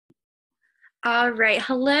All right.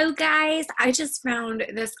 Hello, guys. I just found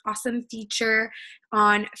this awesome feature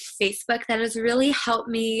on Facebook that has really helped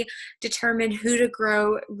me determine who to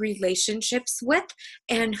grow relationships with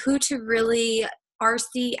and who to really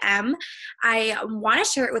RCM. I want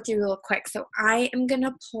to share it with you real quick. So I am going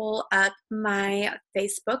to pull up my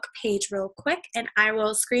Facebook page real quick and I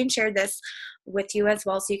will screen share this with you as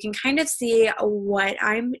well so you can kind of see what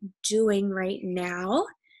I'm doing right now.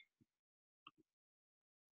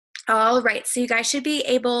 All right, so you guys should be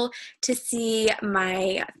able to see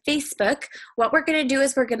my Facebook. What we're going to do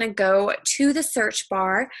is we're going to go to the search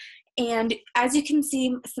bar, and as you can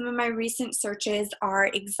see, some of my recent searches are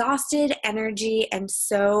exhausted, energy, and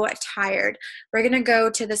so tired. We're going to go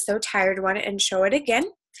to the so tired one and show it again.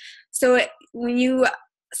 So when you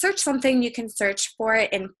search something, you can search for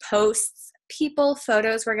it in posts, people,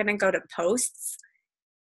 photos. We're going to go to posts.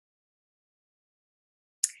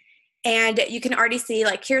 And you can already see,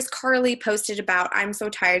 like, here's Carly posted about, I'm so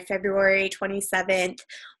tired, February 27th.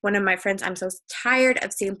 One of my friends, I'm so tired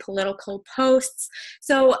of seeing political posts.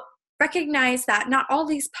 So recognize that not all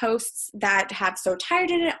these posts that have so tired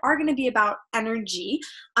in it are going to be about energy,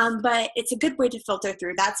 but it's a good way to filter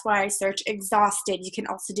through. That's why I search exhausted. You can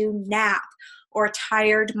also do nap or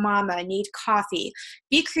tired mama, need coffee.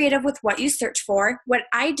 Be creative with what you search for. What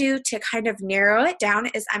I do to kind of narrow it down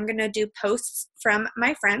is I'm going to do posts from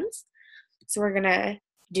my friends. So we're going to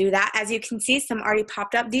do that. As you can see, some already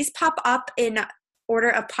popped up. These pop up in order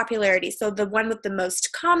of popularity. So the one with the most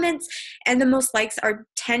comments and the most likes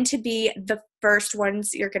tend to be the first ones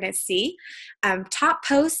you're going to see. Top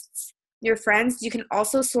posts, your friends, you can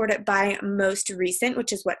also sort it by most recent,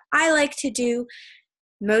 which is what I like to do.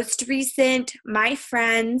 Most recent, my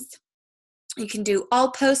friends. You can do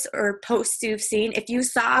all posts or posts you've seen. If you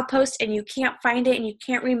saw a post and you can't find it and you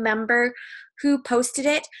can't remember who posted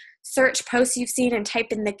it, search posts you've seen and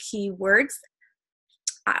type in the keywords.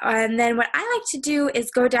 And then what I like to do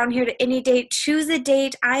is go down here to any date, choose a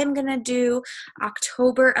date. I am going to do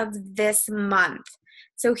October of this month.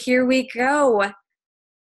 So here we go.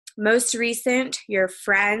 Most recent, your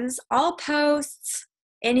friends, all posts,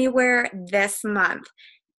 anywhere this month.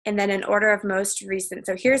 And then in order of most recent.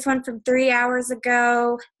 So here's one from 3 hours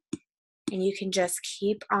ago. And you can just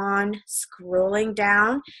keep on scrolling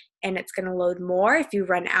down and it's going to load more. If you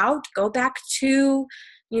run out, go back to,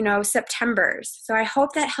 September's. So I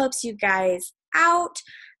hope that helps you guys out.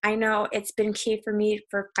 I know it's been key for me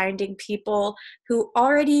for finding people who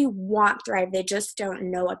already want Thrive. They just don't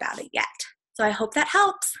know about it yet. So I hope that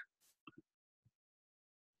helps.